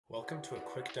Welcome to a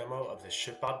quick demo of the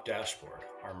ShipBob dashboard,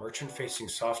 our merchant-facing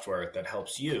software that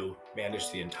helps you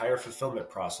manage the entire fulfillment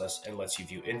process and lets you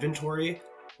view inventory,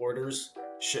 orders,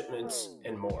 shipments,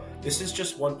 and more. This is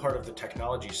just one part of the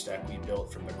technology stack we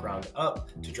built from the ground up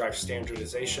to drive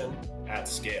standardization at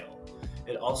scale.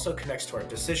 It also connects to our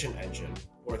decision engine,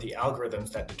 or the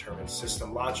algorithms that determine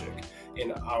system logic,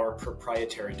 in our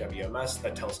proprietary WMS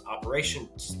that tells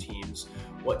operations teams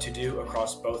what to do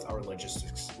across both our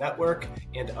logistics network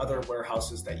and other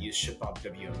warehouses that use ShipBob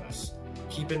WMS.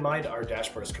 Keep in mind our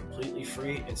dashboard is completely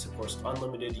free and supports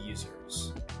unlimited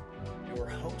users. Your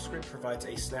home screen provides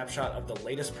a snapshot of the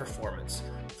latest performance.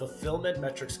 Fulfillment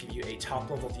metrics give you a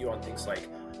top-level view on things like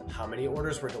how many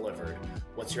orders were delivered,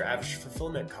 what's your average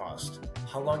fulfillment cost,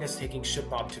 how long it's taking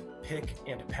ShipBob to pick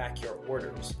and pack your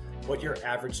orders, what your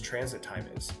average transit time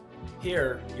is.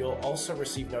 Here, you'll also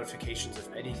receive notifications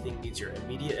if anything needs your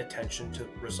immediate attention to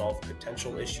resolve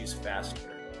potential issues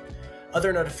faster.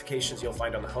 Other notifications you'll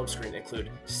find on the home screen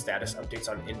include status updates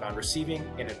on inbound receiving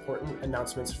and important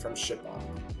announcements from ShipBob.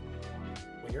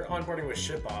 When you're onboarding with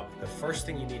ShipBob, the first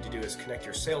thing you need to do is connect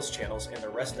your sales channels and the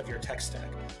rest of your tech stack.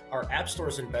 Our App Store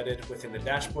is embedded within the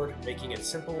dashboard, making it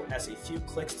simple as a few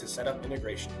clicks to set up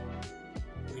integration.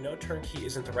 We know turnkey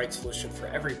isn't the right solution for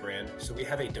every brand, so we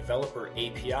have a developer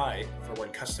API for when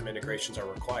custom integrations are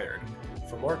required.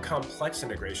 For more complex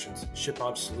integrations,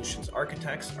 ShipBob Solutions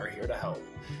Architects are here to help.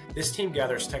 This team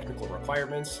gathers technical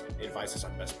requirements, advises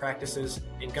on best practices,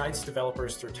 and guides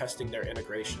developers through testing their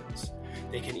integrations.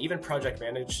 They can even project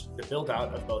manage the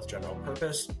build-out of both general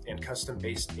purpose and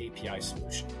custom-based API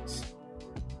solutions.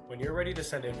 When you're ready to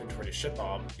send inventory to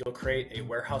ShipBob, you'll create a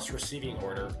warehouse receiving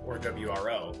order, or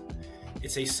WRO.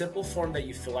 It's a simple form that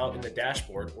you fill out in the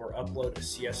dashboard or upload a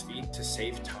CSV to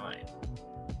save time.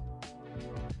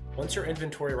 Once your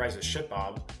inventory arrives at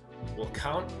ShipBob, we'll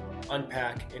count,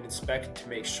 unpack, and inspect to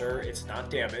make sure it's not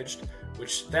damaged,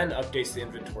 which then updates the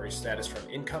inventory status from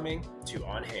incoming to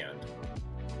on hand.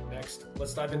 Next,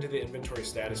 let's dive into the inventory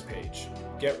status page.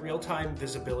 Get real-time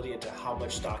visibility into how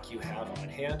much stock you have on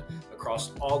hand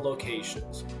across all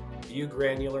locations. View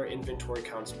granular inventory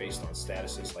counts based on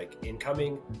statuses like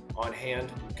incoming, on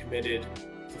hand, committed,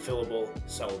 fulfillable,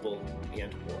 sellable,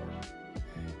 and more.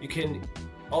 You can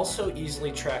also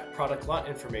easily track product lot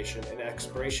information and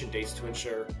expiration dates to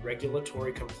ensure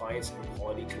regulatory compliance and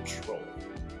quality control.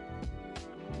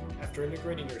 After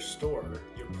integrating your store,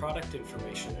 your product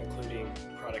information, including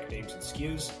product names and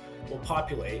SKUs, will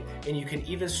populate, and you can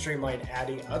even streamline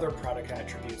adding other product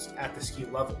attributes at the SKU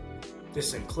level.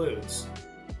 This includes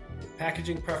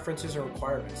packaging preferences or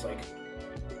requirements like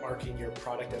marking your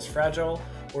product as fragile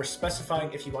or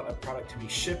specifying if you want a product to be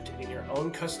shipped in your own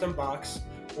custom box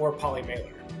or poly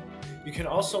mailer. You can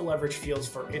also leverage fields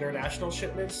for international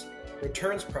shipments,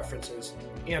 returns preferences,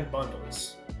 and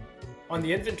bundles. On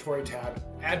the Inventory tab,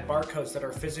 add barcodes that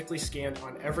are physically scanned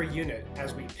on every unit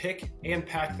as we pick and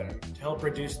pack them to help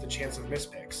reduce the chance of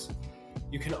mispicks.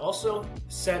 You can also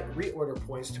set reorder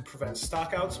points to prevent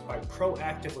stockouts by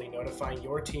proactively notifying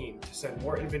your team to send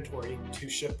more inventory to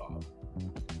ShipBob.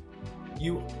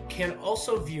 You can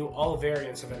also view all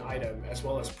variants of an item as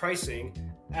well as pricing,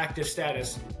 active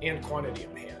status, and quantity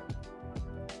on hand.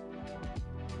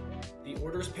 The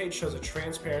orders page shows a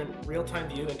transparent, real-time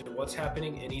view into what's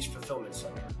happening in each fulfillment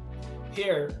center.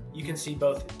 Here, you can see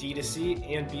both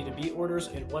D2C and B2B orders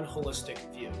in one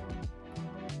holistic view.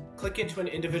 Click into an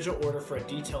individual order for a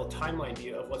detailed timeline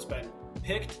view of what's been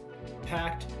picked,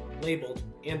 packed, labeled,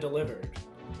 and delivered.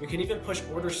 We can even push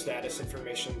order status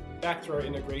information back through our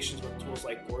integrations with tools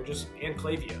like Gorgeous and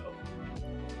Klaviyo.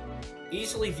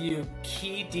 Easily view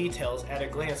key details at a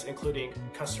glance, including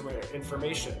customer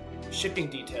information, shipping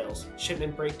details,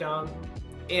 shipment breakdown,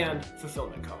 and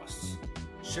fulfillment costs.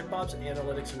 ShipBob's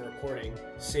analytics and reporting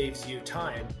saves you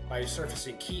time by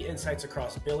surfacing key insights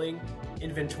across billing,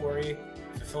 inventory,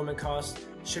 fulfillment costs,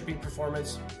 shipping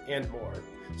performance, and more,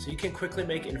 so you can quickly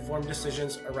make informed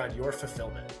decisions around your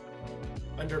fulfillment.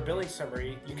 Under Billing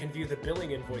Summary, you can view the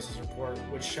Billing Invoices report,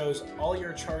 which shows all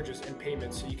your charges and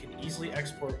payments so you can easily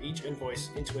export each invoice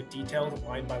into a detailed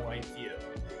line-by-line view.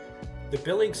 The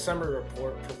Billing Summary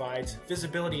report provides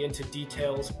visibility into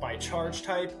details by charge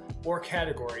type or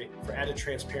category for added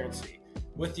transparency,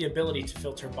 with the ability to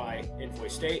filter by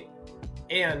invoice date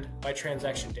and by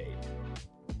transaction date.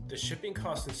 The Shipping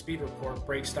Cost and Speed report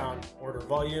breaks down order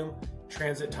volume,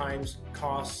 transit times,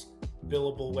 costs,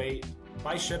 billable weight,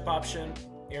 by ship option,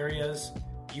 areas,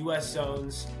 US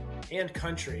zones, and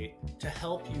country to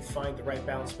help you find the right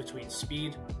balance between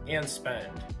speed and spend.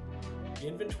 The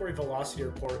Inventory Velocity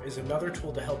Report is another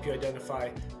tool to help you identify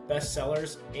best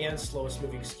sellers and slowest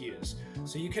moving SKUs.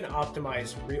 so you can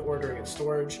optimize reordering and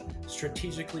storage,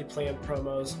 strategically plan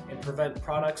promos, and prevent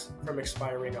products from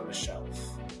expiring on the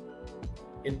shelf.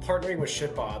 In partnering with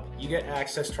ShipBob, you get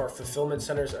access to our fulfillment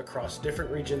centers across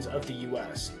different regions of the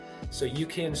US, so you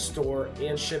can store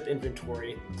and ship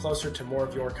inventory closer to more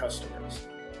of your customers.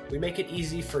 We make it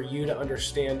easy for you to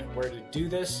understand where to do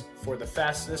this for the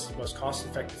fastest, most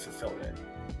cost-effective fulfillment.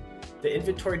 The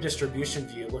inventory distribution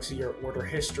view looks at your order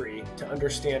history to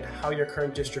understand how your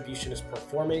current distribution is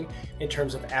performing in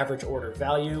terms of average order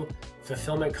value,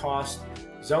 fulfillment cost,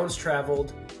 zones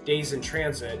traveled, days in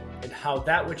transit, and how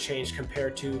that would change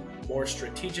compared to more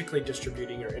strategically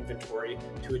distributing your inventory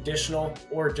to additional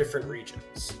or different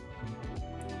regions.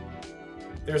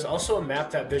 There's also a map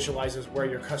that visualizes where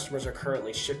your customers are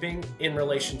currently shipping in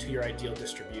relation to your ideal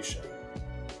distribution.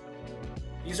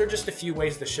 These are just a few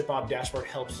ways the ShipBob dashboard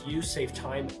helps you save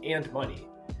time and money.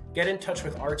 Get in touch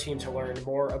with our team to learn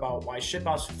more about why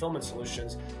ShipBob's fulfillment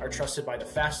solutions are trusted by the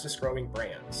fastest growing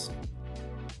brands.